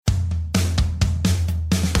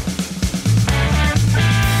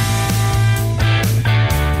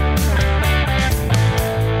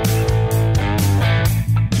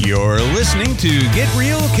You're listening to Get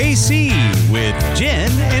Real KC with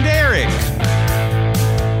Jen and Eric.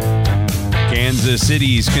 Kansas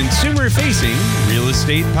City's consumer-facing real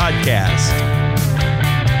estate podcast.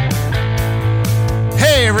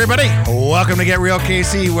 Hey everybody, welcome to Get Real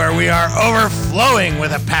KC, where we are overflowing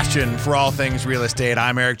with a passion for all things real estate.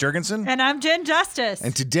 I'm Eric Jurgensen. And I'm Jen Justice.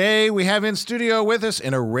 And today we have in studio with us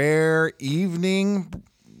in a rare evening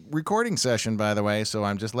recording session, by the way, so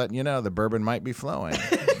I'm just letting you know the bourbon might be flowing,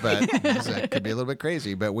 but it could be a little bit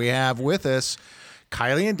crazy. But we have with us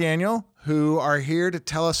Kylie and Daniel, who are here to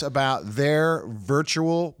tell us about their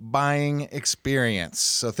virtual buying experience.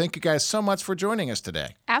 So thank you guys so much for joining us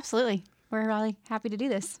today. Absolutely. We're really happy to do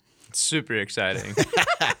this. It's super exciting.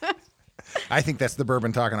 I think that's the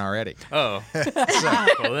bourbon talking already. Oh,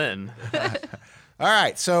 well then. All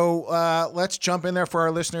right, so let's jump in there for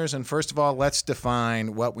our listeners. And first of all, let's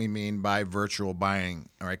define what we mean by virtual buying,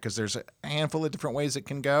 all right? Because there's a handful of different ways it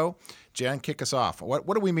can go. Jen, kick us off. What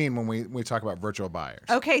do we mean when we talk about virtual buyers?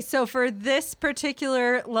 Okay, so for this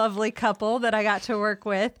particular lovely couple that I got to work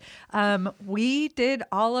with, we did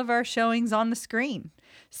all of our showings on the screen.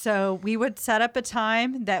 So we would set up a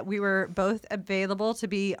time that we were both available to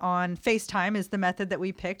be on FaceTime is the method that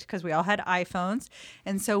we picked because we all had iPhones.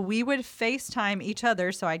 And so we would FaceTime each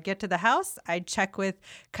other. So I'd get to the house, I'd check with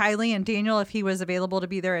Kylie and Daniel if he was available to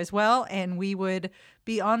be there as well. And we would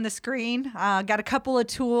be on the screen. Got a couple of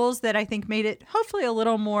tools that I think made it hopefully a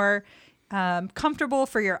little more comfortable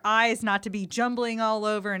for your eyes, not to be jumbling all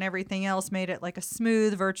over and everything else. Made it like a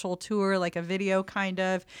smooth virtual tour, like a video kind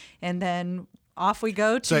of. And then off we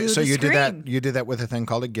go to the so you screen. did that with a thing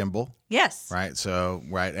called a gimbal. Yes. Right. So,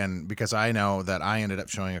 right. And because I know that I ended up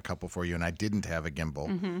showing a couple for you and I didn't have a gimbal.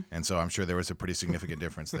 Mm-hmm. And so I'm sure there was a pretty significant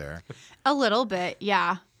difference there. A little bit,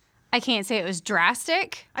 yeah. I can't say it was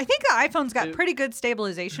drastic. I think the iPhone's got pretty good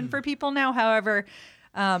stabilization for people now. However,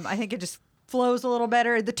 I think it just flows a little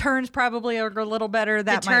better. The turns probably are a little better.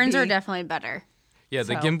 The turns are definitely better. Yeah,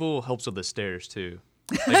 the So. gimbal helps with the stairs too.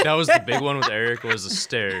 Like that was the big one with Eric was the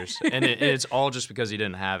stairs, and it's all just because he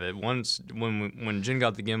didn't have it. Once when Jen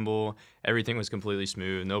got the gimbal, everything was completely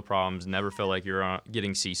smooth, no problems. Never felt like you were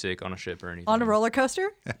getting seasick on a ship or anything. On a roller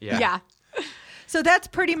coaster? Yeah. So that's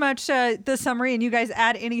pretty much the summary, and you guys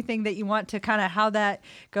add anything that you want to kind of how that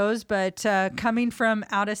goes. But coming from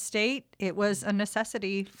out of state, it was a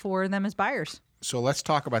necessity for them as buyers. So let's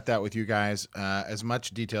talk about that with you guys, as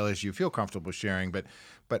much detail as you feel comfortable sharing. But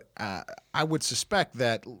I would suspect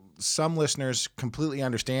that some listeners completely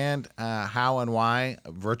understand how and why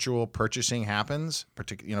virtual purchasing happens,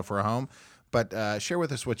 particularly for a home. But share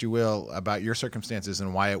with us what you will about your circumstances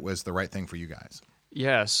and why it was the right thing for you guys.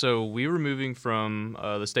 Yeah, so we were moving from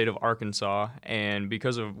the state of Arkansas, and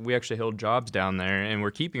because we actually held jobs down there, and we're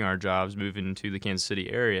keeping our jobs moving to the Kansas City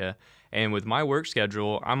area. And with my work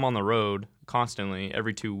schedule, I'm on the road constantly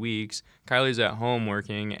every 2 weeks. Kylie's at home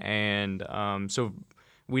working, and so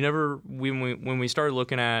when we started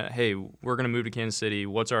looking at, hey, we're going to move to Kansas City,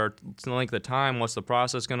 what's our length of time, what's the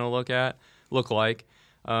process going to look like?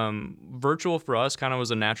 Virtual for us kind of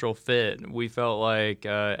was a natural fit. We felt like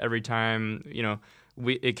every time,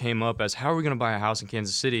 it came up as, how are we going to buy a house in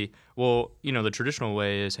Kansas City? Well, the traditional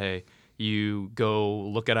way is, hey, you go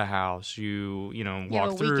look at a house, you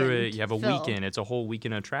walk through it, you have a weekend. It's a whole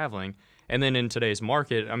weekend of traveling. And then in today's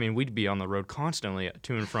market, I mean, we'd be on the road constantly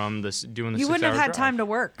to and from this, doing the 6-hour drive. You wouldn't have had time to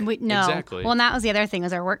work. No. Exactly. Well, and that was the other thing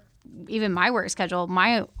was our work, even my work schedule.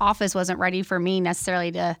 My office wasn't ready for me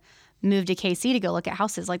necessarily to move to KC to go look at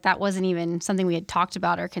houses. Like that wasn't even something we had talked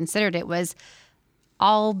about or considered. It was,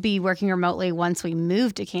 I'll be working remotely once we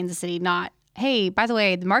move to Kansas City, not, hey, by the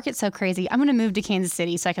way, the market's so crazy, I'm going to move to Kansas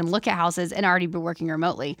City so I can look at houses and already be working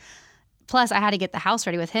remotely. Plus, I had to get the house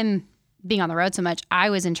ready with him being on the road so much.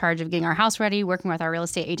 I was in charge of getting our house ready, working with our real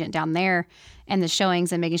estate agent down there and the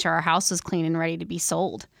showings and making sure our house was clean and ready to be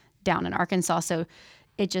sold down in Arkansas. So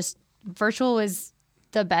virtual was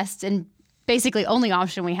the best and basically only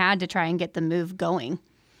option we had to try and get the move going.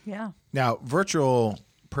 Yeah. Now, virtual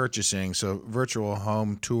purchasing, so virtual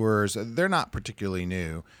home tours, they're not particularly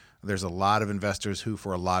new. There's a lot of investors who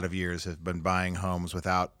for a lot of years have been buying homes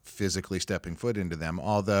without physically stepping foot into them,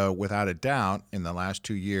 although without a doubt in the last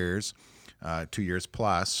 2 years, 2 years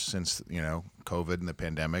plus since, COVID and the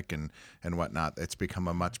pandemic and whatnot, it's become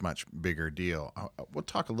a much, much bigger deal. We'll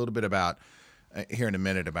talk a little bit about here in a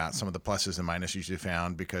minute about some of the pluses and minuses you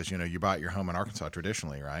found because, you bought your home in Arkansas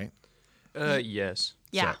traditionally, right? Yes.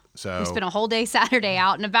 Yeah. So we spent a whole day Saturday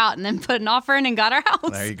out and about and then put an offer in and got our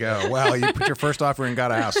house. There you go. Well, you put your first offer and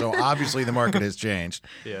got a house. So obviously the market has changed.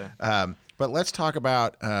 Yeah. But let's talk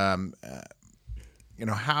about,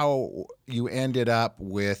 how you ended up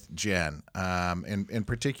with Jen. In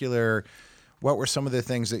particular, what were some of the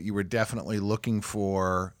things that you were definitely looking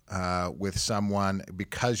for with someone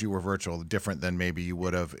because you were virtual, different than maybe you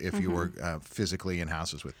would have if you were physically in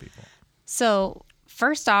houses with people? So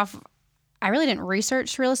first off, I really didn't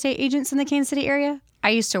research real estate agents in the Kansas City area. I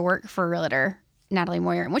used to work for a realtor, Natalie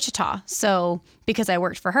Moyer, in Wichita. So because I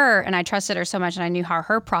worked for her and I trusted her so much and I knew how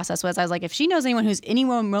her process was, I was like, if she knows anyone who's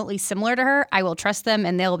anyone remotely similar to her, I will trust them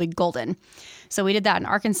and they'll be golden. So we did that in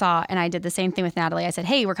Arkansas, and I did the same thing with Natalie. I said,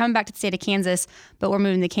 hey, we're coming back to the state of Kansas, but we're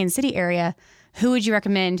moving to the Kansas City area. Who would you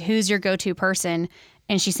recommend? Who's your go-to person?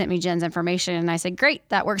 And she sent me Jen's information, and I said, great,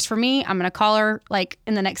 that works for me. I'm going to call her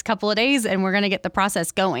in the next couple of days, and we're going to get the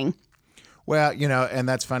process going. Well, and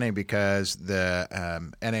that's funny because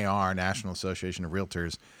the NAR, National Association of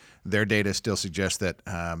Realtors, their data still suggests that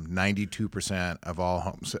 92% of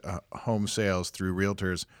all home sales through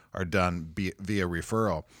realtors are done via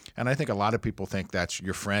referral. And I think a lot of people think that's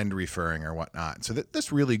your friend referring or whatnot. So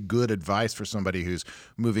that's really good advice for somebody who's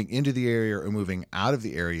moving into the area or moving out of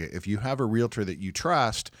the area. If you have a realtor that you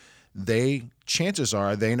trust, chances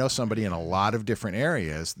are they know somebody in a lot of different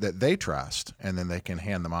areas that they trust, and then they can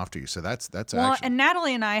hand them off to you. So that's well, actually. And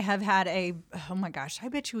Natalie and I have had oh my gosh, I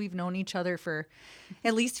bet you we've known each other for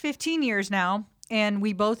at least 15 years now. And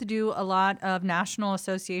we both do a lot of National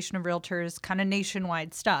Association of Realtors kind of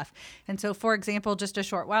nationwide stuff. And so, for example, just a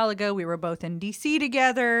short while ago, we were both in D.C.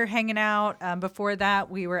 together, hanging out. Before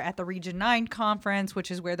that, we were at the Region 9 conference,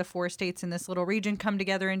 which is where the 4 states in this little region come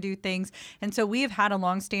together and do things. And so we have had a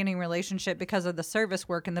longstanding relationship because of the service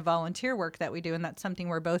work and the volunteer work that we do. And that's something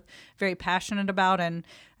we're both very passionate about. And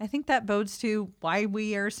I think that bodes to why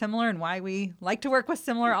we are similar and why we like to work with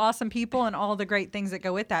similar awesome people and all the great things that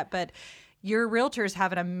go with that. But your realtors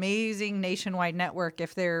have an amazing nationwide network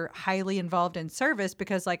if they're highly involved in service,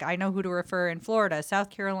 because I know who to refer in Florida, South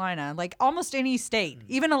Carolina, almost any state,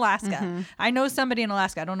 even Alaska. Mm-hmm. I know somebody in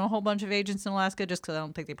Alaska. I don't know a whole bunch of agents in Alaska just because I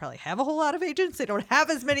don't think they probably have a whole lot of agents. They don't have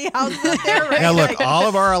as many houses up there. Right? Now look, all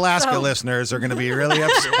of our Alaska listeners are going to be really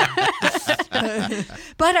upset.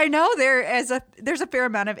 But I know there's a fair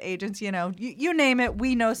amount of agents, you name it.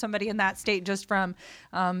 We know somebody in that state just from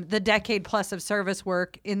the decade plus of service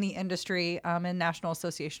work in the industry and National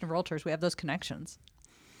Association of Realtors. We have those connections.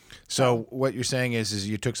 So what you're saying is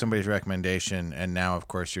you took somebody's recommendation, and now, of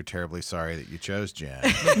course, you're terribly sorry that you chose Jen.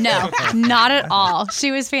 No, not at all.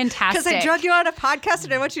 She was fantastic. Because I drug you on a podcast,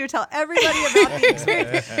 and I want you to tell everybody about the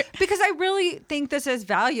experience. Because I really think this is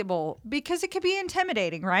valuable, because it can be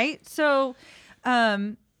intimidating, right? So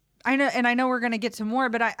I know we're going to get to more,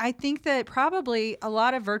 but I think that probably a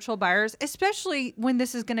lot of virtual buyers, especially when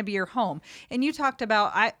this is going to be your home. And you talked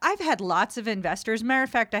about, I've had lots of investors. Matter of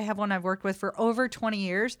fact, I have one I've worked with for over 20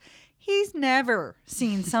 years. He's never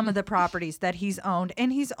seen some of the properties that he's owned,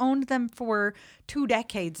 and he's owned them for 2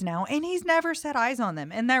 decades now, and he's never set eyes on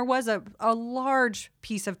them. And there was a large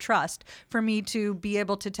piece of trust for me to be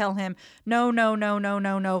able to tell him,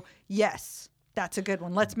 no, yes. That's a good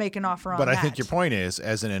one. Let's make an offer on that. But I think your point is,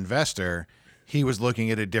 as an investor, he was looking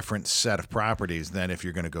at a different set of properties than if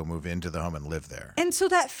you're going to go move into the home and live there. And so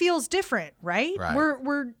that feels different, right?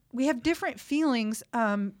 Right. We have different feelings,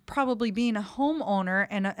 probably being a homeowner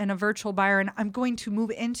and a virtual buyer, and I'm going to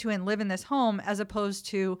move into and live in this home, as opposed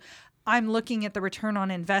to I'm looking at the return on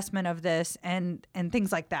investment of this and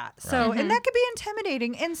things like that. Right. So, and that could be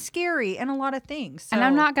intimidating and scary and a lot of things. So. And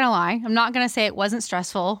I'm not going to lie. I'm not going to say it wasn't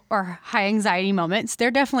stressful or high anxiety moments. There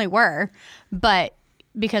definitely were. But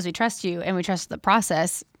because we trust you and we trust the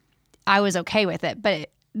process, I was okay with it. But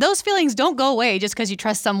those feelings don't go away just because you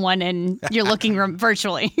trust someone and you're looking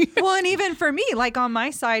virtually. Well, and even for me, on my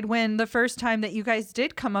side, when the first time that you guys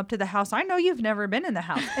did come up to the house, I know you've never been in the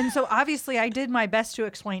house. And so obviously I did my best to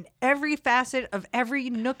explain every facet of every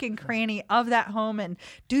nook and cranny of that home. And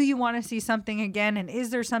do you want to see something again? And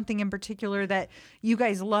is there something in particular that you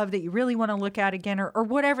guys love that you really want to look at again, or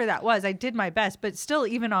whatever that was? I did my best, but still,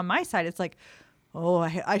 even on my side, it's oh,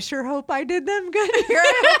 I sure hope I did them good here.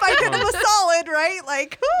 I hope I did them a solid, right?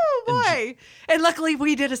 Oh, boy. And luckily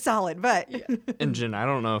we did a solid, but. And Jen, I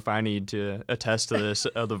don't know if I need to attest to this,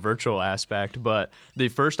 the virtual aspect, but the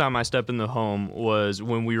first time I stepped in the home was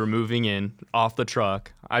when we were moving in off the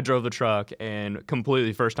truck. I drove the truck, and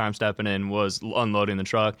completely first time stepping in was unloading the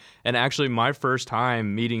truck. And actually my first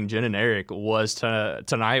time meeting Jen and Eric was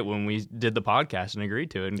tonight when we did the podcast and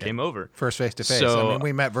agreed to it and came over. First face-to-face. So,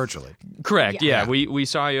 we met virtually. Correct. Yeah. We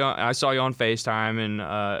saw you. I saw you on FaceTime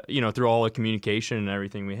and through all the communication and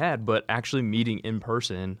everything we had. But actually meeting in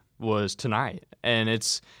person was tonight, and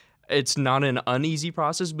it's not an uneasy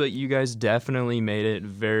process, but you guys definitely made it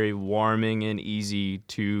very warming and easy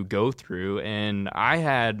to go through. And I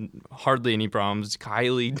had hardly any problems.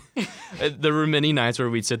 Kylie, there were many nights where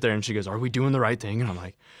we'd sit there and she goes, "Are we doing the right thing?" And I'm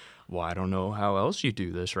like, "Well, I don't know how else you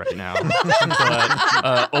do this right now."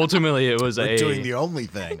 But ultimately, it was We're doing the only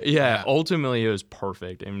thing. Yeah, ultimately, it was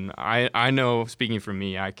perfect. And I know, speaking for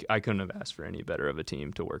me, I couldn't have asked for any better of a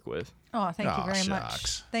team to work with. Oh, thank you very shucks.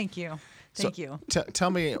 much. Thank you. Thank you. Tell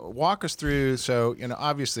me, walk us through. So,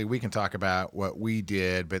 obviously we can talk about what we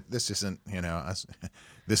did, but this isn't,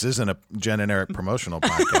 this isn't a Jen and Eric promotional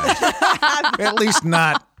podcast. At least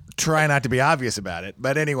try not to be obvious about it.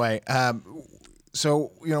 But anyway,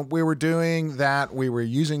 so, we were doing that. We were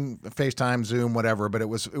using FaceTime, Zoom, whatever, but it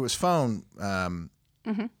was phone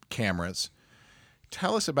cameras.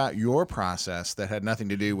 Tell us about your process that had nothing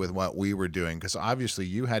to do with what we were doing, because obviously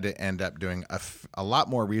you had to end up doing a lot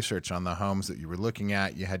more research on the homes that you were looking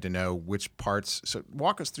at. You had to know which parts. So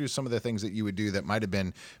walk us through some of the things that you would do that might have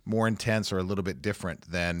been more intense or a little bit different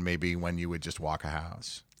than maybe when you would just walk a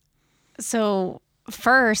house. So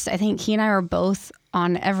first, I think he and I were both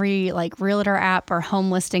on every realtor app or home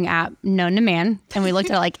listing app known to man, and we looked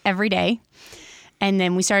at it every day. And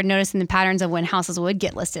then we started noticing the patterns of when houses would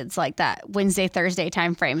get listed. It's like that Wednesday, Thursday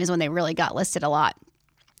time frame is when they really got listed a lot.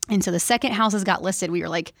 And so the second houses got listed, we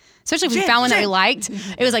were especially if we found one that we liked,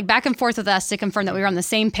 it was back and forth with us to confirm that we were on the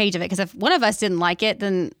same page of it. Because if one of us didn't like it,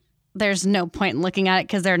 then there's no point in looking at it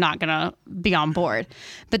because they're not going to be on board.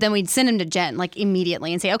 But then we'd send them to Jen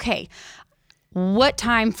immediately and say, okay, what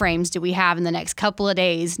time frames do we have in the next couple of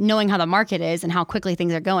days, knowing how the market is and how quickly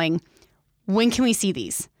things are going? When can we see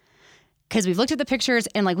these? Because we've looked at the pictures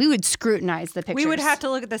and we would scrutinize the pictures. We would have to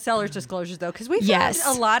look at the seller's disclosures though, because we found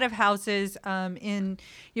a lot of houses in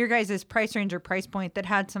your guys' price range or price point that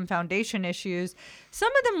had some foundation issues.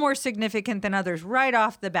 Some of them more significant than others right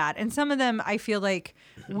off the bat. And some of them I feel like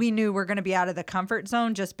we knew were going to be out of the comfort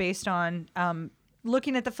zone just based on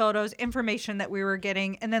looking at the photos, information that we were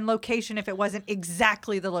getting, and then location if it wasn't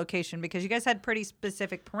exactly the location, because you guys had pretty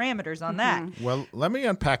specific parameters on that. Well, let me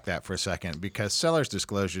unpack that for a second, because seller's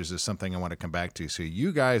disclosures is something I want to come back to. So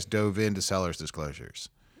you guys dove into seller's disclosures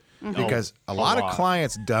because a lot of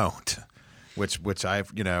clients don't, which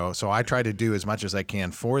I've, so I try to do as much as I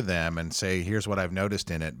can for them and say, here's what I've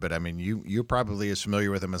noticed in it. But I mean, you're probably as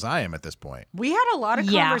familiar with them as I am at this point. We had a lot of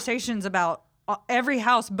conversations about every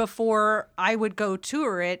house before I would go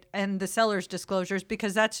tour it and the seller's disclosures,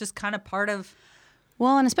 because that's just kind of part of.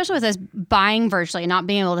 Well, and especially with us buying virtually and not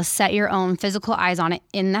being able to set your own physical eyes on it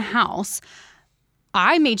in the house,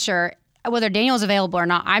 I made sure, whether Daniel was available or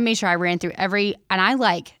not, I made sure I ran through and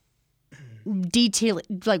I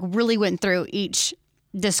really went through each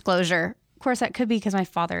disclosure. Of course, that could be because my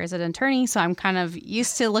father is an attorney, so I'm kind of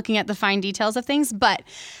used to looking at the fine details of things, but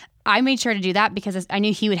I made sure to do that because I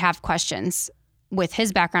knew he would have questions with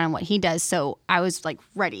his background and what he does. So I was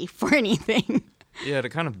ready for anything. Yeah, to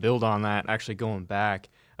kind of build on that, actually going back,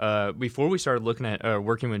 before we started looking at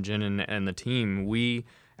working with Jen and the team, we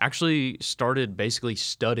actually started basically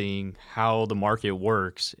studying how the market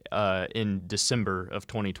works in December of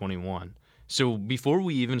 2021. So before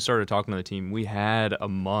we even started talking to the team, we had a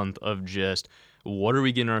month of just what are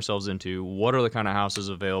we getting ourselves into? What are the kind of houses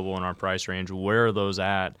available in our price range? Where are those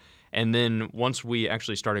at? And then once we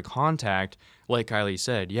actually started contact, like Kylie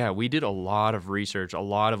said, we did a lot of research, a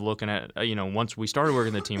lot of looking at, once we started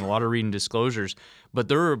working the team, a lot of reading disclosures. But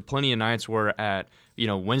there were plenty of nights where at,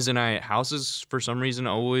 Wednesday night houses, for some reason,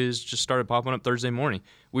 always just started popping up Thursday morning.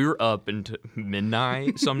 We were up into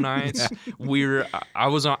midnight some nights.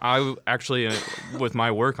 I actually, with my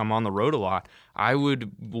work, I'm on the road a lot. I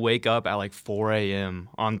would wake up at 4 a.m.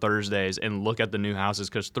 on Thursdays and look at the new houses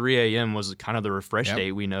because 3 a.m. was kind of the refresh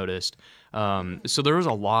date we noticed. So there was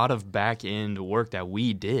a lot of back end work that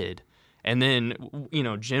we did. And then,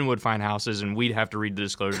 Jen would find houses and we'd have to read the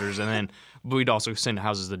disclosures. And then we'd also send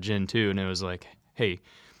houses to Jen too. And it was like, hey,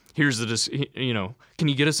 here's can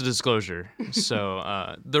you get us a disclosure?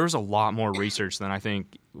 So there was a lot more research than I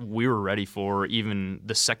think we were ready for even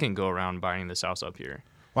the second go around buying this house up here.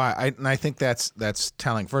 Well, I think that's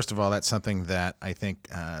telling. First of all, that's something that I think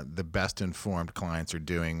the best informed clients are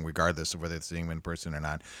doing, regardless of whether it's seeing them in person or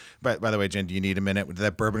not. But by the way, Jen, do you need a minute? Did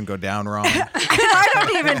that bourbon go down wrong? I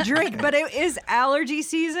don't even drink, but it is allergy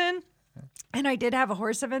season. And I did have a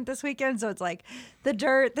horse event this weekend, so it's the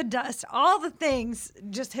dirt, the dust, all the things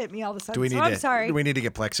just hit me all of a sudden. I'm sorry. Do we need to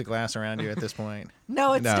get plexiglass around you at this point?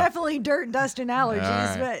 No, it's definitely dirt, dust, and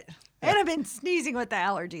allergies. Right. But And I've been sneezing with the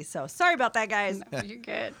allergies, so sorry about that, guys. You're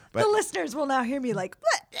good. The listeners will now hear me like,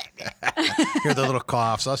 what? Hear the little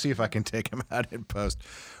coughs. I'll see if I can take them out in post.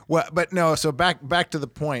 Well, but no. So back to the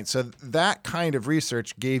point. So that kind of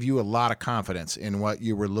research gave you a lot of confidence in what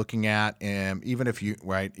you were looking at, and even if you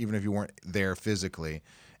weren't there physically,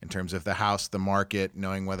 in terms of the house, the market,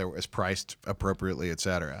 knowing whether it was priced appropriately, et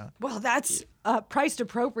cetera. Well, that's priced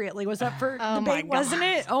appropriately. Was up for Oh debate, my wasn't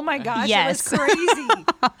it? Oh my gosh, Yes. it was crazy.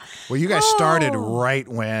 Well, you guys started right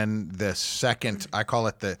when the second, I call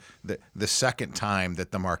it the second time that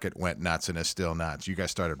the market went nuts and is still nuts. You guys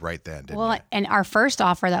started right then, didn't Well, you? and our first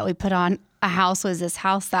offer that we put on a house was this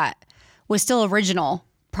house that was still original,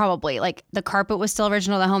 probably. Like the carpet was still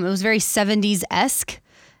original, the home. It was very 70s-esque.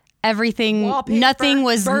 Everything, Wallpaper, nothing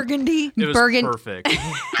was burgundy. It was perfect.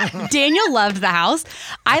 Daniel loved the house.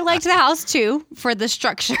 I liked the house too for the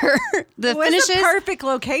structure, the It was finishes. a perfect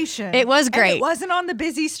location. It was And great. it wasn't on the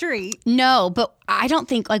busy street. No, but I don't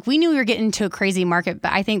think like we knew we were getting into a crazy market,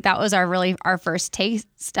 but I think that was our first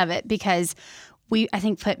taste of it because we I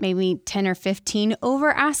think put maybe 10 or 15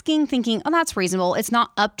 over asking, thinking, oh, that's reasonable. It's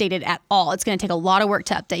not updated at all. It's going to take a lot of work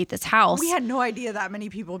to update this house. We had no idea that many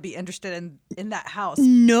people would be interested in that house.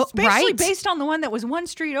 No, Especially right? based on the one that was one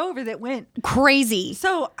street over that went. Crazy.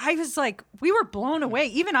 So I was like, we were blown away.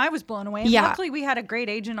 Even I was blown away. And Yeah. luckily, we had a great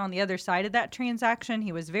agent on the other side of that transaction.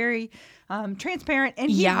 He was very transparent, and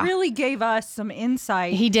he Yeah. really gave us some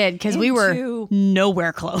insight. He did because we were into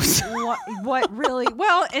nowhere close. what really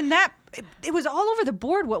well, and that it was all over the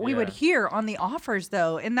board what we would Yeah. hear on the offers,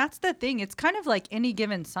 though, and that's the thing. It's kind of like any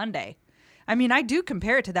given Sunday. I mean, I do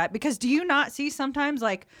compare it to that because do you not see sometimes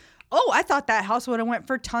like, oh, I thought that house would have went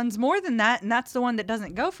for tons more than that, and that's the one that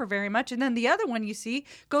doesn't go for very much, and then the other one you see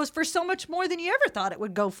goes for so much more than you ever thought it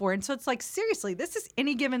would go for, and so it's like seriously, this is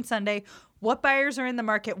any given Sunday. What buyers are in the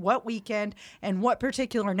market, what weekend, and what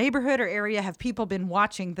particular neighborhood or area have people been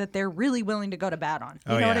watching that they're really willing to go to bat on?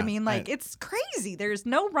 You Oh, know what I yeah. mean? Like it's crazy. There's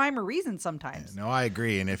no rhyme or reason sometimes. No, I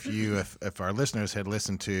agree. And if our listeners had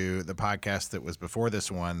listened to the podcast that was before this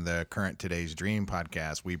one, the Current Today's Dream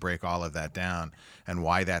podcast, we break all of that down and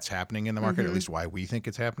why that's happening in the market, at least why we think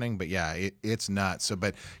it's happening. But yeah, it's nuts. So,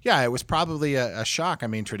 but yeah, it was probably a shock. I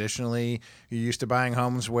mean, traditionally, you're used to buying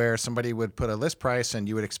homes where somebody would put a list price and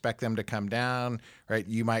you would expect them to come down, right?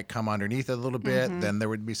 You might come underneath it a little bit, then there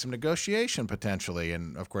would be some negotiation potentially.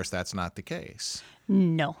 And of course, that's not the case.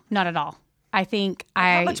 No, not at all. I think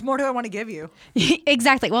How much more do I want to give you?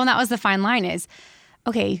 Exactly. Well, and that was the fine line is,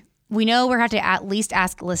 okay, we know we're going to have to at least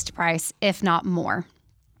ask list price, if not more.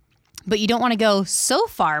 But you don't want to go so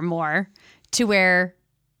far more to where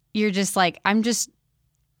you're just like, I'm just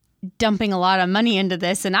dumping a lot of money into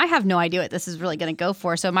this and I have no idea what this is really going to go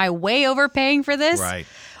for. So am I way overpaying for this? Right.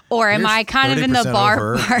 Or am Here's I kind of in the 30% bar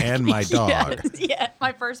over park? and my dog. Yeah,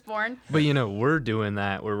 my firstborn. But we're doing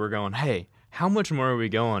that where we're going, hey, how much more are we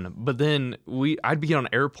going? But then I'd be on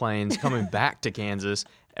airplanes coming back to Kansas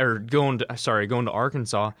or going to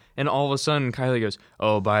Arkansas, and all of a sudden Kylie goes,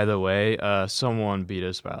 oh, by the way, someone beat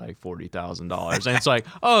us by like $40,000. And it's like,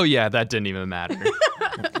 oh yeah, that didn't even matter.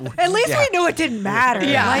 At least we knew it didn't matter.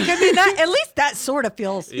 Yeah. Like I mean, at least that sort of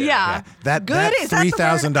feels. Yeah. That Good? Is that the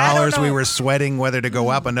word? $3,000 I don't we know. were sweating whether to go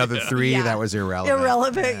up another three, Yeah. that was irrelevant.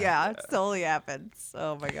 Irrelevant, yeah. It totally happens.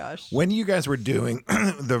 Oh my gosh. When you guys were doing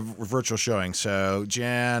the virtual showing, so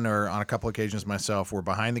Jen or on a couple occasions myself were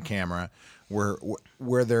behind the camera,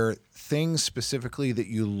 were there things specifically that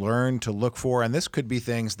you learned to look for? And this could be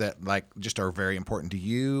things that like just are very important to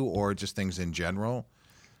you or just things in general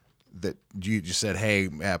that you just said, hey,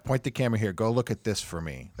 point the camera here, go look at this for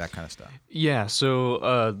me, that kind of stuff. Yeah,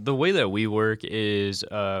 so the way that we work is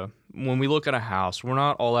when we look at a house, we're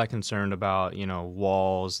not all that concerned about,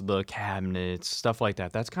 walls, the cabinets, stuff like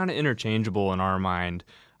that. That's kind of interchangeable in our mind.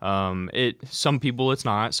 Some people it's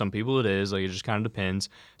not, some people it is, like it just kind of depends.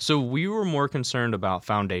 So we were more concerned about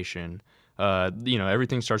foundation.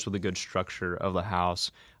 Everything starts with a good structure of the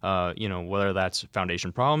house. Whether that's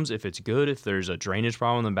foundation problems, if it's good, if there's a drainage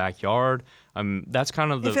problem in the backyard, that's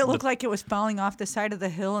kind of If it looked like it was falling off the side of the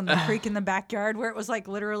hill and the creek in the backyard where it was like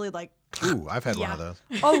literally like. Ooh, I've had one of those.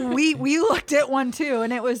 Oh, we looked at one too,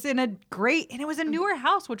 and it was in it was a newer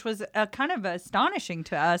house, which was kind of astonishing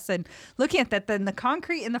to us. And looking at that, then the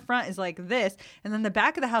concrete in the front is like this, and then the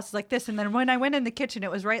back of the house is like this. And then when I went in the kitchen,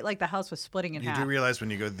 it was right like the house was splitting in You half. do realize when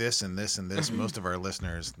you go this and this and this, most of our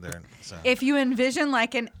listeners, they're so. If you envision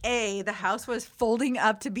like an A, the house was folding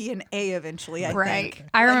up to be an A eventually, I think.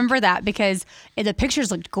 I remember that because the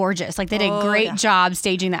pictures looked gorgeous. Like they did a great job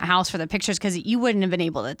staging that house for the pictures because you wouldn't have been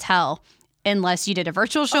able to tell unless you did a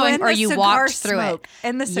virtual showing and or the you cigar walked through smoke. it.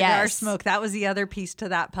 And the cigar Yes. smoke, that was the other piece to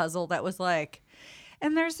that puzzle that was like,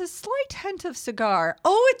 and there's a slight hint of cigar.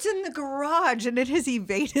 Oh, it's in the garage, and it has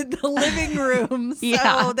evaded the living room. So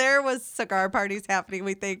Yeah. there was cigar parties happening,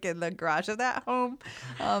 we think, in the garage of that home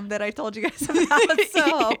that I told you guys about.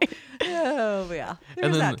 So, oh, yeah.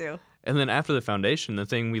 There's that, too. And then after the foundation, the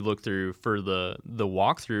thing we looked through for the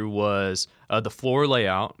walkthrough was the floor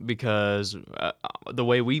layout, because the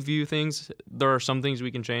way we view things, there are some things we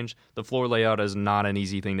can change. The floor layout is not an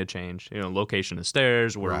easy thing to change. Location of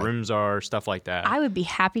stairs, where Right. rooms are, stuff like that. I would be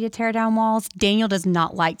happy to tear down walls. Daniel does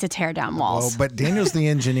not like to tear down walls. Well, but Daniel's the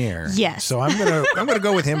engineer. Yes. So I'm gonna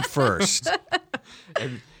go with him first.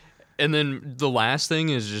 And then the last thing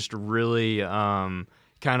is just really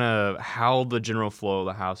kind of how the general flow of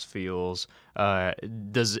the house feels.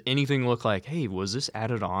 Does anything look like, hey, was this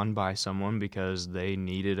added on by someone because they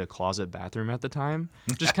needed a closet bathroom at the time?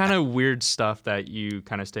 Just kind of weird stuff that you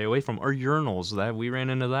kind of stay away from. Or urinals, that we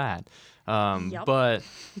ran into that. Yep. But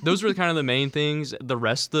those were kind of the main things. The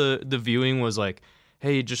rest of the viewing was like,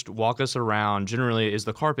 hey, just walk us around. Generally, is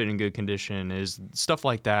the carpet in good condition? Is stuff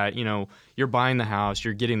like that. You're buying the house,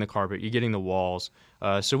 you're getting the carpet, you're getting the walls.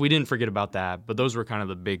 So we didn't forget about that. But those were kind of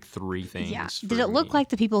the big three things. Yeah. for Did it look me. like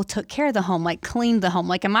the people took care of the home, like cleaned the home?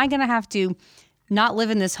 Like, am I going to have to not live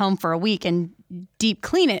in this home for a week and deep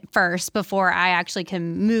clean it first before I actually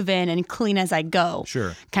can move in and clean as I go?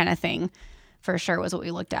 Sure. Kind of thing. For sure was what we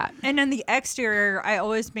looked at. And then the exterior, I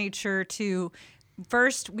always made sure to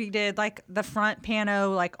first we did like the front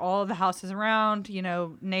pano, like all of the houses around,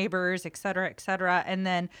 neighbors, et cetera, and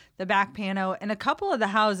then the back pano. And a couple of the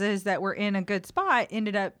houses that were in a good spot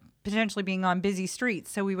ended up potentially being on busy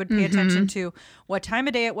streets. So we would pay attention to what time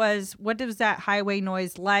of day it was. What was that highway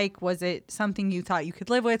noise like? Was it something you thought you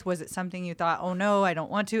could live with? Was it something you thought, oh no, I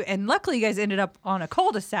don't want to? And luckily you guys ended up on a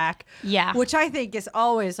cul-de-sac. Yeah. Which I think is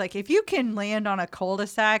always like, if you can land on a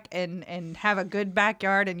cul-de-sac and have a good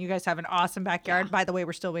backyard, and you guys have an awesome backyard. By the way,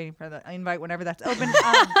 we're still waiting for the invite whenever that's open.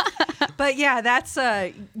 But yeah, that's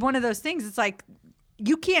one of those things. It's like,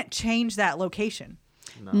 you can't change that location.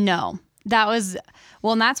 No. That was,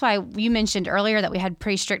 well, and that's why you mentioned earlier that we had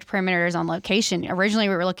pretty strict perimeters on location. Originally,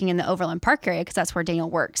 we were looking in the Overland Park area because that's where Daniel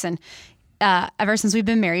works. And ever since we've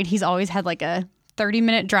been married, he's always had like a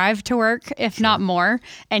 30-minute drive to work, if not more.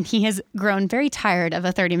 And he has grown very tired of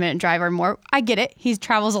a 30-minute drive or more. I get it. He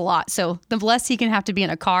travels a lot. So the less he can have to be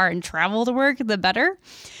in a car and travel to work, the better.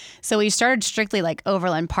 So we started strictly like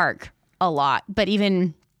Overland Park a lot. But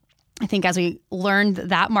even I think as we learned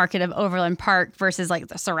that market of Overland Park versus like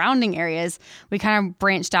the surrounding areas, we kind of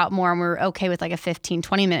branched out more, and we were okay with like a 15,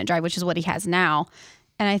 20-minute drive, which is what he has now.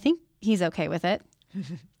 And I think he's okay with it.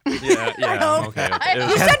 Yeah, I'm okay.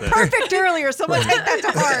 You said perfect earlier. Someone take that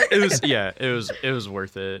to heart. It was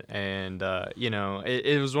worth it. And,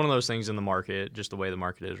 it was one of those things in the market, just the way the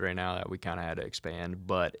market is right now, that we kind of had to expand.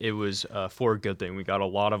 But it was for a good thing. We got a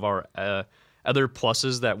lot of our other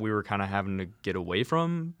pluses that we were kind of having to get away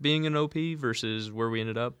from being an OP versus where we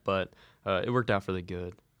ended up. But it worked out for the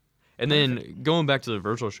good. And then going back to the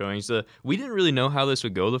virtual showings, we didn't really know how this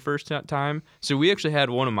would go the first time. So we actually had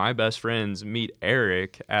one of my best friends meet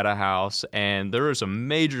Eric at a house, and there were some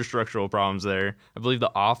major structural problems there. I believe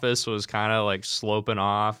the office was kind of like sloping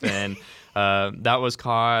off, and that was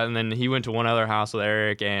caught. And then he went to one other house with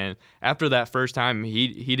Eric, and after that first time,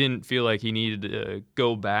 he didn't feel like he needed to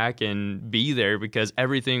go back and be there because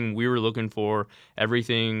everything we were looking for,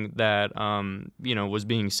 everything that was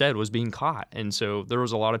being said was being caught. And so there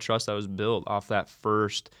was a lot of trust that was built off that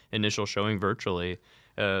first initial showing virtually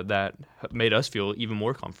that made us feel even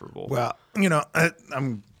more comfortable. Well,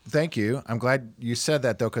 thank you. I'm glad you said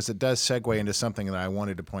that, though, because it does segue into something that I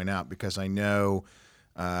wanted to point out, because I know,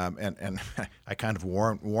 and I kind of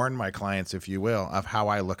warn my clients, if you will, of how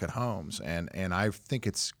I look at homes. And I think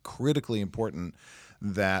it's critically important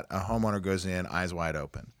that a homeowner goes in eyes wide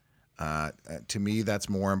open. To me, that's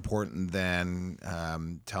more important than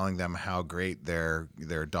telling them how great their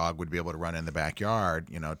dog would be able to run in the backyard.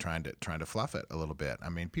 Trying to fluff it a little bit. I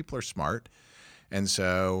mean, people are smart, and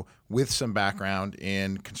so with some background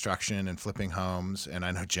in construction and flipping homes, and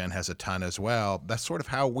I know Jen has a ton as well. That's sort of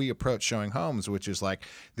how we approach showing homes, which is like,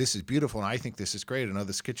 this is beautiful, and I think this is great. I know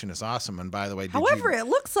this kitchen is awesome, and by the way, It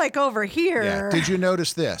looks like over here. yeah, did you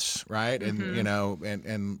notice this, right? And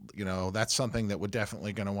and that's something that we're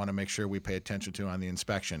definitely going to want to make sure we pay attention to on the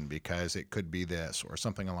inspection, because it could be this or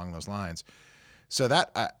something along those lines. So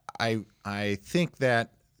that I think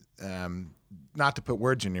that, not to put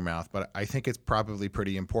words in your mouth, but I think it's probably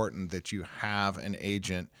pretty important that you have an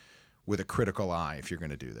agent with a critical eye if you're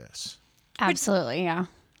going to do this. Absolutely, yeah.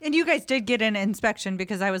 And you guys did get an inspection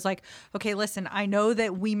because I was like, okay, listen, I know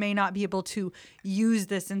that we may not be able to use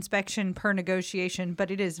this inspection per negotiation,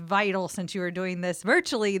 but it is vital since you are doing this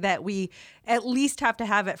virtually that we at least have to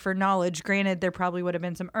have it for knowledge. Granted, there probably would have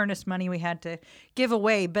been some earnest money we had to give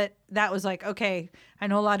away, but that was like, okay, I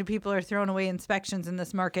know a lot of people are throwing away inspections in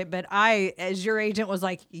this market, but I, as your agent, was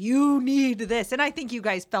like, you need this. And I think you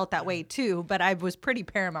guys felt that way too, but I was pretty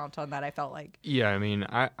paramount on that, I felt like. Yeah, I mean,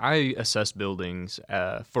 I assess buildings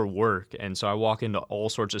for work, and so I walk into all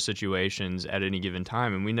sorts of situations at any given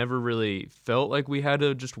time, and we never really felt like we had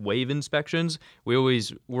to just waive inspections. We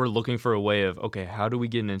always were looking for a way of, okay, how do we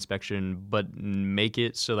get an inspection but make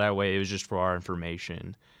it so that way it was just for our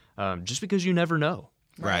information, just because you never know.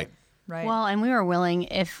 Right. Right. Well, and we were willing,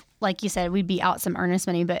 if, like you said, we'd be out some earnest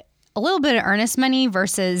money, but a little bit of earnest money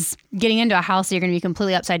versus getting into a house that you're going to be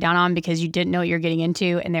completely upside down on because you didn't know what you're getting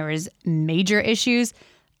into and there was major issues.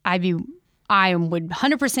 I would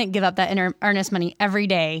 100% give up that earnest money every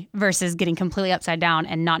day versus getting completely upside down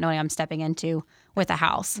and not knowing I'm stepping into with a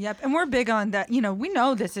house. Yep. And we're big on that. You know, we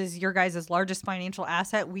know this is your guys' largest financial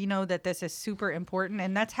asset. We know that this is super important.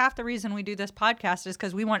 And that's half the reason we do this podcast is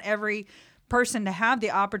because we want every person to have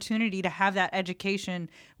the opportunity to have that education.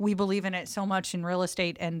 We believe in it so much in real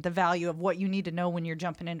estate and the value of what you need to know when you're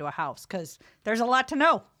jumping into a house because there's a lot to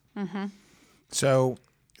know. Mm-hmm. So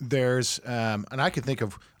there's, and I can think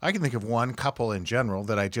of one couple in general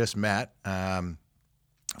that I just met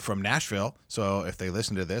from Nashville. So if they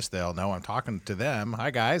listen to this, they'll know I'm talking to them.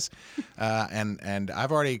 Hi guys, and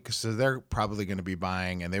I've already, so they're probably going to be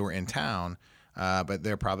buying, and they were in town. But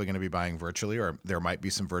they're probably going to be buying virtually, or there might be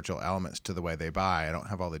some virtual elements to the way they buy. I don't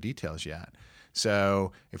have all the details yet.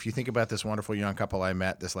 So if you think about this wonderful young couple I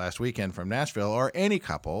met this last weekend from Nashville, or any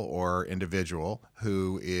couple or individual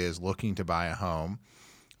who is looking to buy a home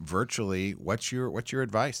virtually, what's your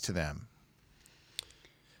advice to them?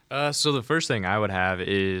 So the first thing I would have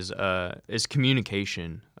is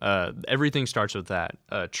communication. Everything starts with that.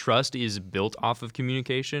 Trust is built off of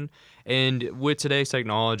communication. And with today's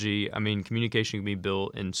technology, I mean, communication can be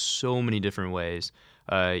built in so many different ways.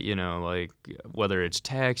 Like whether it's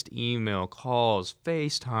text, email, calls,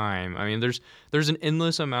 FaceTime. I mean, there's an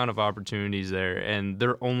endless amount of opportunities there, and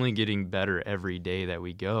they're only getting better every day that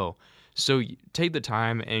we go. So take the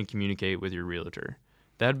time and communicate with your realtor.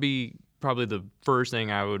 That'd be probably the first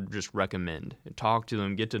thing I would just recommend. Talk to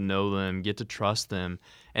them, get to know them, get to trust them.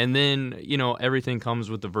 And then, everything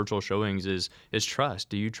comes with the virtual showings is trust.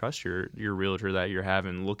 Do you trust your realtor that you're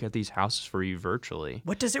having look at these houses for you virtually?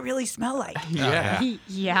 What does it really smell like? Yeah.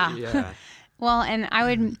 Yeah. Well, and I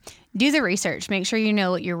would do the research. Make sure you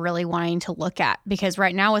know what you're really wanting to look at, because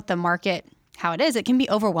right now with the market, how it is, it can be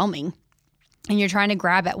overwhelming. And you're trying to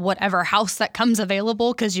grab at whatever house that comes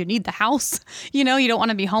available because you need the house. You don't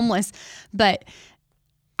want to be homeless. But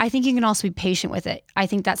I think you can also be patient with it. I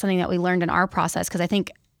think that's something that we learned in our process, because I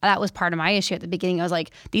think that was part of my issue at the beginning. I was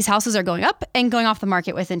like, these houses are going up and going off the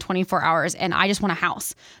market within 24 hours, and I just want a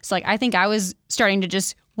house. So I think I was starting to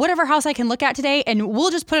just whatever house I can look at today, and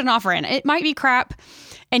we'll just put an offer in. It might be crap.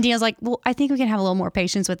 And Daniel's like, well, I think we can have a little more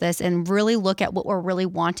patience with this and really look at what we're really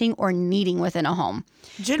wanting or needing within a home.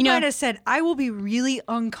 Jen might have said, I will be really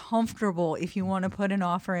uncomfortable if you want to put an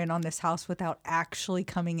offer in on this house without actually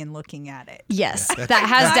coming and looking at it. Yes, that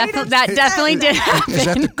definitely did happen. Is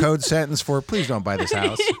that the code sentence for please don't buy this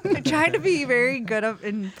house? I tried to be very good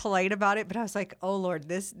and polite about it, but I was like, oh Lord,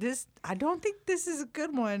 this I don't think this is a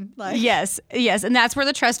good one. Like, yes. And that's where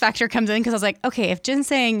the trust factor comes in, because I was like, okay, if Jen's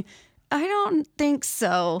saying, I don't think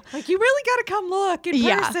so. Like, you really got to come look in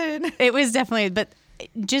person. It was definitely, but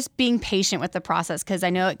just being patient with the process, because I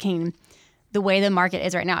know it can, the way the market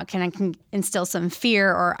is right now, can instill some fear,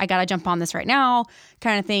 or I got to jump on this right now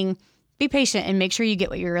kind of thing. Be patient and make sure you get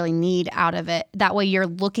what you really need out of it. That way you're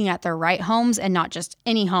looking at the right homes and not just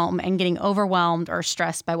any home and getting overwhelmed or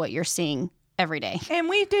stressed by what you're seeing every day. And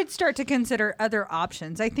we did start to consider other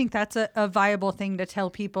options. I think that's a viable thing to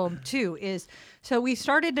tell people too, is so we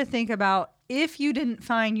started to think about, if you didn't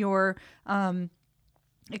find your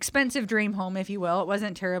expensive dream home, if you will, it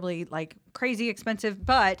wasn't terribly like crazy expensive,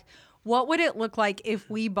 but what would it look like if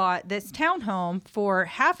we bought this townhome for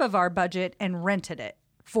half of our budget and rented it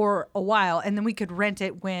for a while, and then we could rent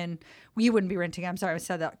it when we wouldn't be renting. I'm sorry, I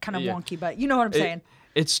said that kind of wonky, but you know what I'm saying.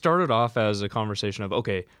 It started off as a conversation of,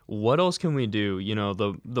 okay, what else can we do?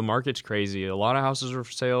 The market's crazy. A lot of houses are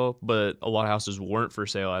for sale, but a lot of houses weren't for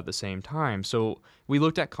sale at the same time. So we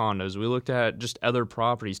looked at condos. We looked at just other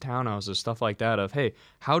properties, townhouses, stuff like that of, hey,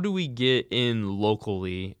 how do we get in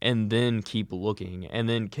locally and then keep looking? And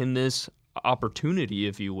then can this opportunity,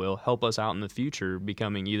 if you will, help us out in the future,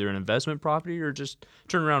 becoming either an investment property or just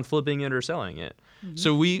turn around flipping it or selling it.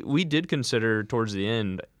 So we did consider towards the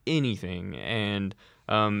end anything, and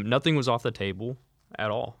nothing was off the table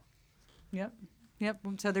at all. Yep.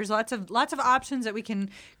 So there's lots of options that we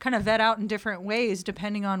can kind of vet out in different ways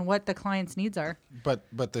depending on what the client's needs are. But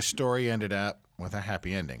the story ended up with a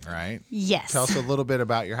happy ending, right? Yes. Tell us a little bit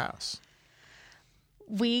about your house.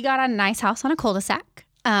 We got a nice house on a cul-de-sac.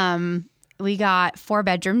 We got 4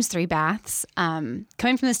 bedrooms, 3 baths. Coming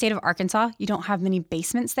from the state of Arkansas, you don't have many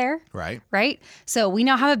basements there. Right? So we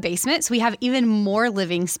now have a basement. So we have even more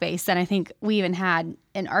living space than I think we even had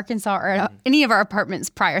in Arkansas or any of our apartments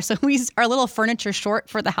prior. So we are a little furniture short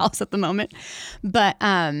for the house at the moment. But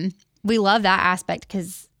we love that aspect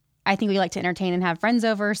because I think we like to entertain and have friends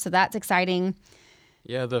over. So that's exciting.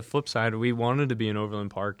 Yeah, the flip side, we wanted to be in Overland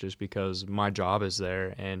Park just because my job is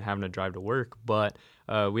there and having to drive to work. But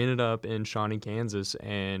we ended up in Shawnee, Kansas,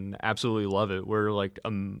 and absolutely love it. We're like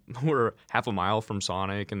we're half a mile from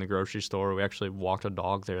Sonic and the grocery store. We actually walked a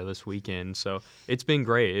dog there this weekend, so it's been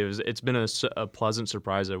great. It's been a pleasant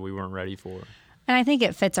surprise that we weren't ready for. And I think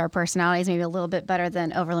it fits our personalities maybe a little bit better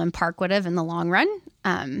than Overland Park would have in the long run.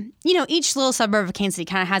 Each little suburb of Kansas City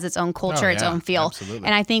kind of has its own culture, its own feel. Absolutely.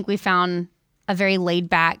 And I think we found a very laid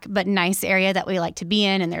back but nice area that we like to be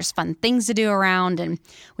in, and there's fun things to do around, and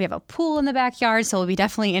we have a pool in the backyard, so we'll be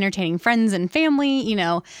definitely entertaining friends and family.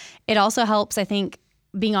 It also helps, I think,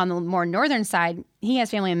 being on the more northern side. He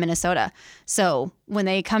has family in Minnesota, so when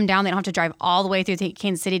they come down, they don't have to drive all the way through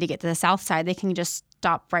Kansas City to get to the south side. They can just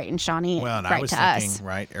stop right in Shawnee Well, and right I was to thinking, us.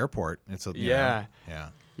 right, airport. It's a Yeah. yeah.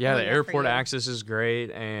 The airport access is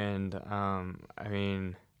great, and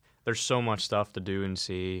there's so much stuff to do and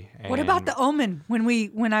see. What about the Omen?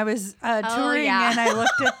 When I was touring yeah. and I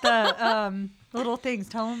looked at the little things,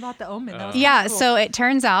 tell them about the Omen. That was Yeah, cool. so it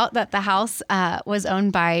turns out that the house was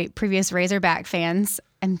owned by previous Razorback fans.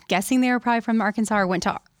 I'm guessing they were probably from Arkansas or went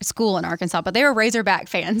to school in Arkansas, but they were Razorback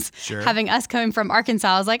fans. Sure. Having us coming from Arkansas,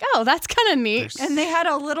 I was like, oh, that's kind of neat. And they had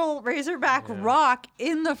a little Razorback rock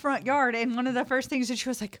in the front yard, and one of the first things that she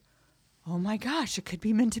was like, oh my gosh, it could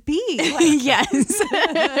be meant to be. Yes.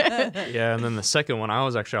 Yeah, and then the second one, I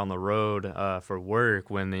was actually on the road for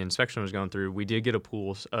work when the inspection was going through. We did get a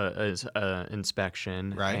pool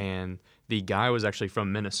inspection, Right. And the guy was actually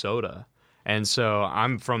from Minnesota. And so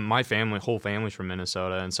my whole family's from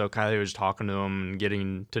Minnesota. And so Kylie was talking to him and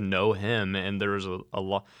getting to know him. And there was a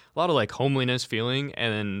lot of like homeliness feeling.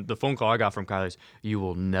 And then the phone call I got from Kylie is, you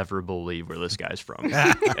will never believe where this guy's from.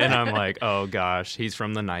 And I'm like, oh gosh, he's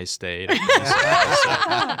from the nice state of Minnesota.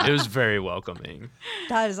 So it was very welcoming.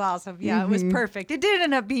 That is awesome. Yeah, It was perfect. It did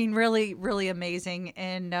end up being really, really amazing.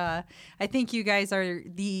 And I think you guys are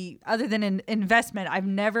other than an investment, I've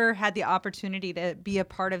never had the opportunity to be a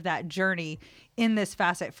part of that journey in this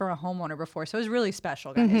facet for a homeowner before. So it was really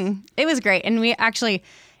special, guys. It was great. And we actually,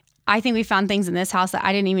 I think we found things in this house that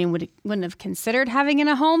I wouldn't have considered having in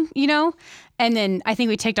a home, And then I think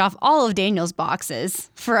we ticked off all of Daniel's boxes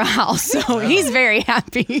for a house. So he's very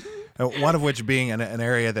happy. One of which being an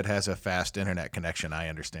area that has a fast internet connection, I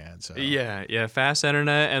understand. So Yeah, fast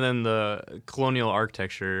internet, and then the colonial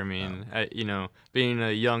architecture. Being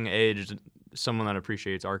a young age, someone that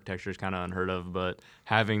appreciates architecture is kind of unheard of, but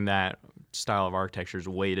having that style of architecture is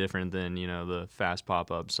way different than the fast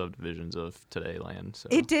pop-up subdivisions of today land. So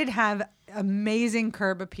It did have amazing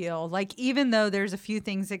curb appeal. Like, even though there's a few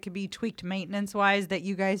things that could be tweaked maintenance-wise that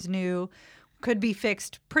you guys knew could be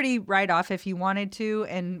fixed pretty right off if you wanted to,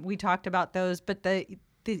 and we talked about those, but the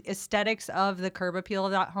aesthetics of the curb appeal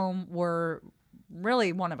of that home were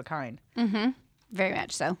really one of a kind. Very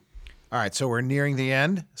much so. All right, so we're nearing the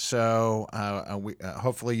end. So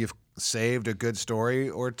hopefully you've saved a good story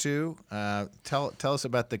or two. Tell us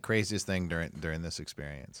about the craziest thing during this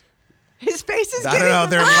experience. His face is I don't know.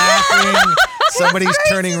 They're laughing. Somebody's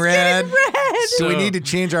turning red. Do we So- need to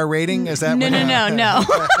change our rating? Is that No.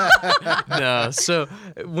 No. So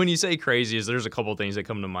when you say craziest, there's a couple things that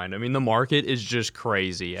come to mind. The market is just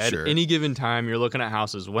crazy. At Sure. any given time, you're looking at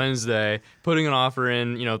houses Wednesday, putting an offer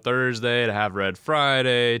in, Thursday to have Red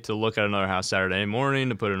Friday, to look at another house Saturday morning,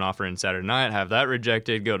 to put an offer in Saturday night, have that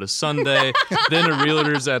rejected, go to Sunday, then a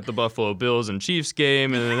realtor's at the Buffalo Bills and Chiefs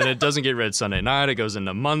game, and then it doesn't get read Sunday night, it goes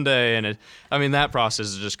into Monday, and that process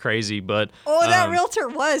is just crazy. But that realtor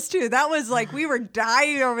was too. That was like, we were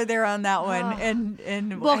dying over there on that one,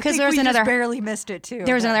 and Well, I 'cause think there was we just another- barely missed it too.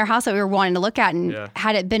 There was another house that we were wanting to look at, and Yeah.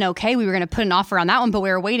 had it been okay, we were going to put an offer on that one, but we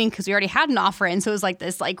were waiting because we already had an offer in. So it was like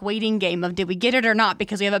this waiting game of did we get it or not,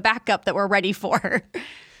 because we have a backup that we're ready for.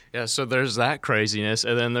 Yeah, so there's that craziness,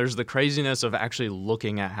 and then there's the craziness of actually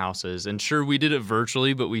looking at houses. And sure, we did it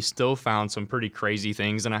virtually, but we still found some pretty crazy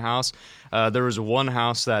things in a house. There was one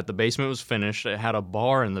house that the basement was finished. It had a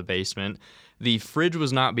bar in the basement. The fridge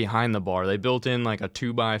was not behind the bar. They built in like a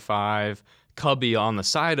 2x5 cubby on the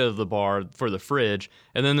side of the bar for the fridge.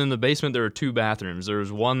 And then in the basement, there were 2 bathrooms. There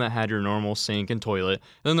was one that had your normal sink and toilet.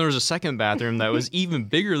 And then there was a second bathroom that was even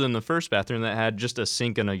bigger than the first bathroom that had just a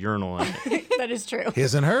sink and a urinal in it. That is true.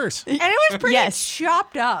 His and hers. And it was pretty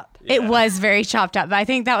chopped up. It was very chopped up. But I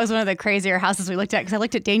think that was one of the crazier houses we looked at, because I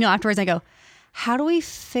looked at Daniel afterwards and I go, how do we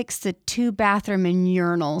fix the 2-bathroom and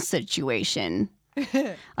urinal situation?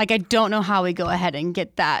 Like, I don't know how we go ahead and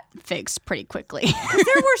get that fixed pretty quickly.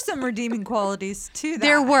 There were some redeeming qualities to that.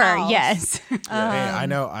 There were, house. yes. Hey, I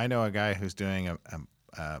know a guy who's doing a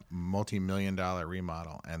multi-million-dollar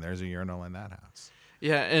remodel, and there's a urinal in that house.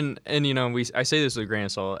 Yeah, and you know, I say this with a grain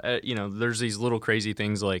of salt. You know, there's these little crazy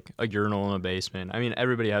things like a urinal in a basement. I mean,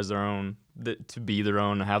 everybody has their own, to be their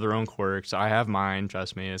own, have their own quirks. I have mine,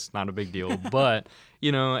 trust me, it's not a big deal. But,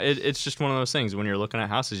 you know, it's just one of those things. When you're looking at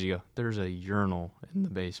houses, you go, there's a urinal in the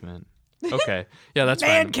basement. Okay, yeah, that's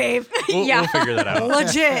Man fine. cave. We'll figure that out.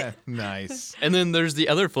 Legit. Nice. And then there's the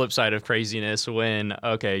other flip side of craziness when,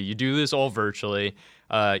 okay, you do this all virtually.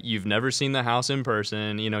 You've never seen the house in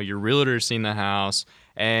person. You know, your realtor's seen the house,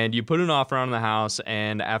 and you put an offer on the house,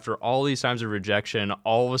 and after all these times of rejection,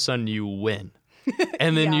 all of a sudden you win.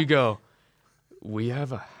 And then you go, we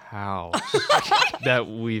have a house that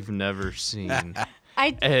we've never seen.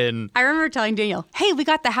 I remember telling Daniel, hey, we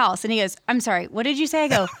got the house. And he goes, I'm sorry, what did you say? I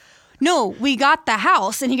go, no, we got the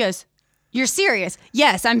house. And he goes, you're serious?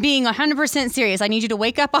 Yes, I'm being 100% serious. I need you to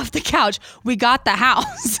wake up off the couch. We got the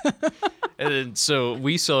house. And then, so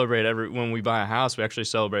we celebrate when we buy a house, we actually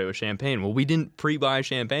celebrate with champagne. Well, we didn't pre-buy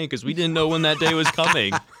champagne because we didn't know when that day was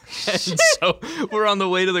coming. And so we're on the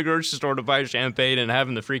way to the grocery store to buy champagne and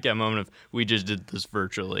having the freak out moment of, we just did this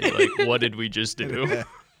virtually. Like, what did we just do?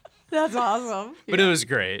 That's awesome. But it was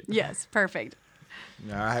great. Yes, perfect.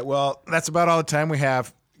 All right. Well, that's about all the time we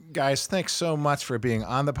have. Guys, thanks so much for being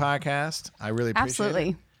on the podcast. I really appreciate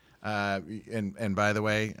Absolutely. it. And by the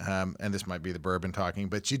way, and this might be the bourbon talking,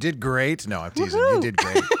 but you did great. No, I'm teasing. You did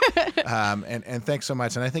great. And thanks so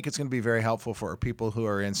much. And I think it's going to be very helpful for people who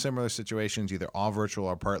are in similar situations, either all virtual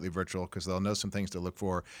or partly virtual, because they'll know some things to look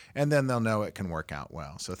for, and then they'll know it can work out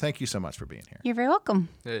well. So thank you so much for being here. You're very welcome.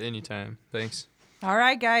 Anytime. Thanks. All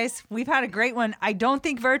right, guys, we've had a great one. I don't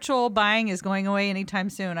think virtual buying is going away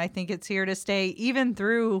anytime soon. I think it's here to stay, even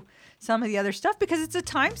through some of the other stuff, because it's a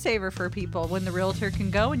time saver for people when the realtor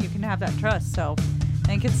can go and you can have that trust. So I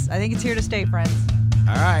think it's here to stay, friends.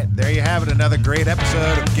 All right, there you have it. Another great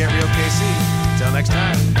episode of Get Real KC. Until next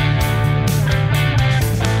time.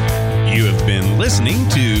 You have been listening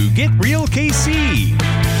to Get Real KC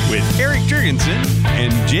with Eric Jurgensen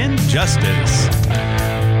and Jen Justice.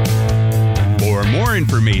 For more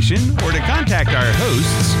information or to contact our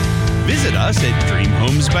hosts, visit us at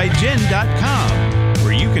dreamhomesbyjen.com,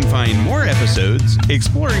 where you can find more episodes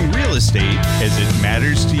exploring real estate as it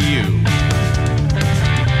matters to you.